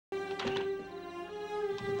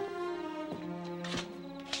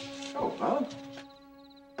Huh?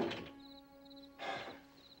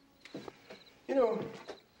 You know,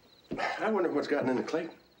 I wonder what's gotten into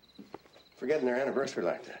Clayton. Forgetting their anniversary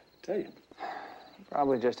like that. Tell you. He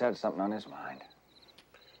probably just had something on his mind.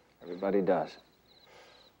 Everybody does.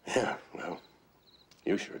 Yeah, well,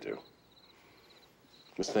 you sure do.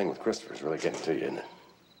 This thing with Christopher's really getting to you, isn't it?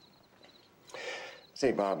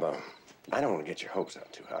 Say, Bob, I don't want to get your hopes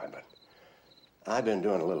up too high, but I've been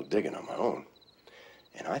doing a little digging on my own.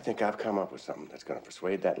 And I think I've come up with something that's going to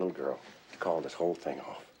persuade that little girl to call this whole thing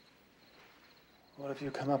off. What have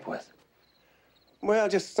you come up with? Well,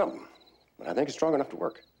 just something. But I think it's strong enough to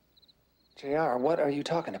work. JR, what are you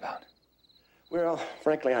talking about? Well,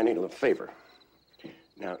 frankly, I need a little favor.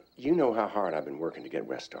 Now, you know how hard I've been working to get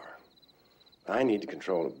Westar. I need to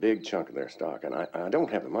control a big chunk of their stock, and I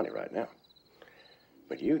don't have the money right now.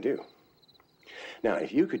 But you do. Now,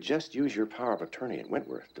 if you could just use your power of attorney at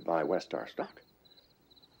Wentworth to buy Westar stock,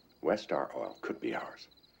 Westar oil could be ours.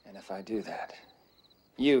 And if I do that,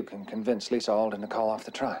 you can convince Lisa Alden to call off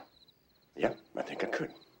the trial? Yep, I think I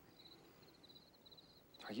could.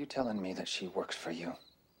 Are you telling me that she works for you?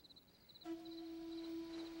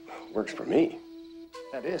 Works for me?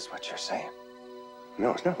 That is what you're saying.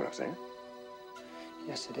 No, it's not what I'm saying.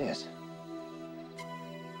 Yes, it is.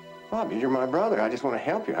 Bobby, you're my brother. I just want to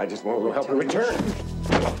help you. I just want a little help in return.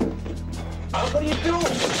 What are you doing?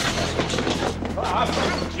 Bob!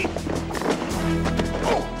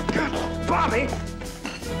 Oh, God! Bobby!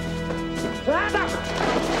 Stand up!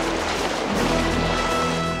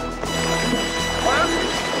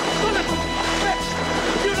 Son of a bitch!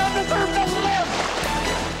 You don't deserve to live!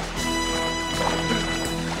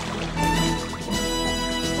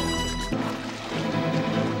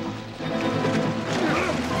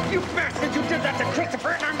 You bastard! You did that to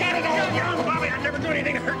Christopher, and I'm getting hold you! Bobby, I'd never do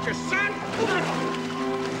anything to hurt your son!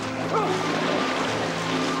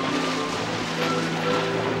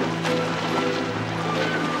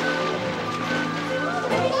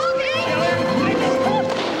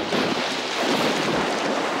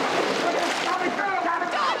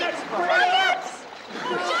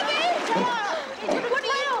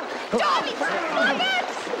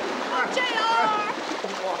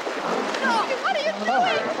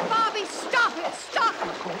 Bobby, stop it! Stop it!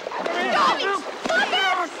 Bobby, stop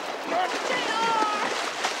it! JR!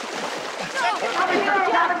 Bobby,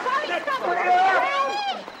 stop it!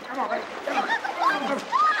 Come on, Bobby,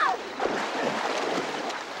 stop!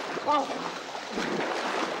 Stop!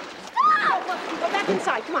 Go back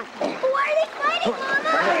inside, come on. Why are they fighting,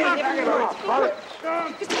 Mama?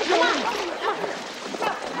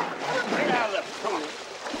 Come on.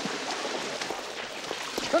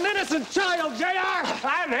 An innocent child, JR!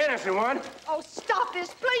 I'm the innocent one. Oh, stop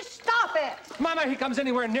this. Please stop it. Mama, he comes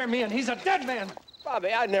anywhere near me and he's a dead man.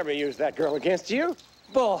 Bobby, I'd never use that girl against you.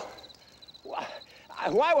 Bull.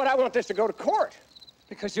 Why would I want this to go to court?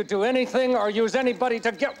 Because you'd do anything or use anybody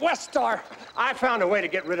to get Westar. I found a way to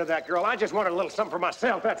get rid of that girl. I just wanted a little something for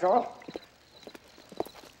myself, that's all.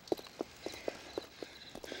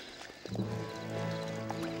 You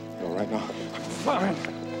all right now? Fine.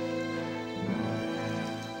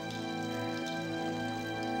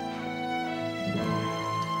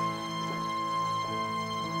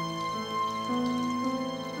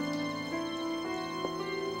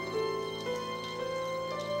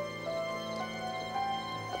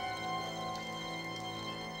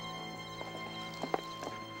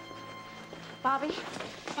 Bobby?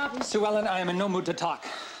 Bobby? Sue Ellen, I am in no mood to talk.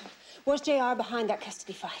 Was JR behind that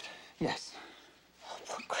custody fight? Yes. Oh,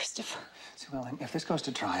 poor Christopher. Sue Ellen, if this goes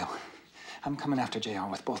to trial, I'm coming after JR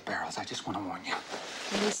with both barrels. I just want to warn you.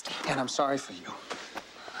 I understand. And I'm sorry for you.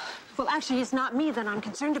 Well, actually, it's not me that I'm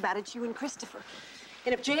concerned about. It's you and Christopher.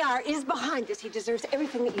 And if JR is behind this, he deserves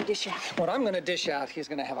everything that you dish out. What I'm going to dish out, he's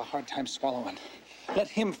going to have a hard time swallowing. Let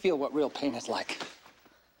him feel what real pain is like.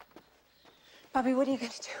 Bobby, what are you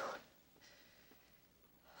going to do?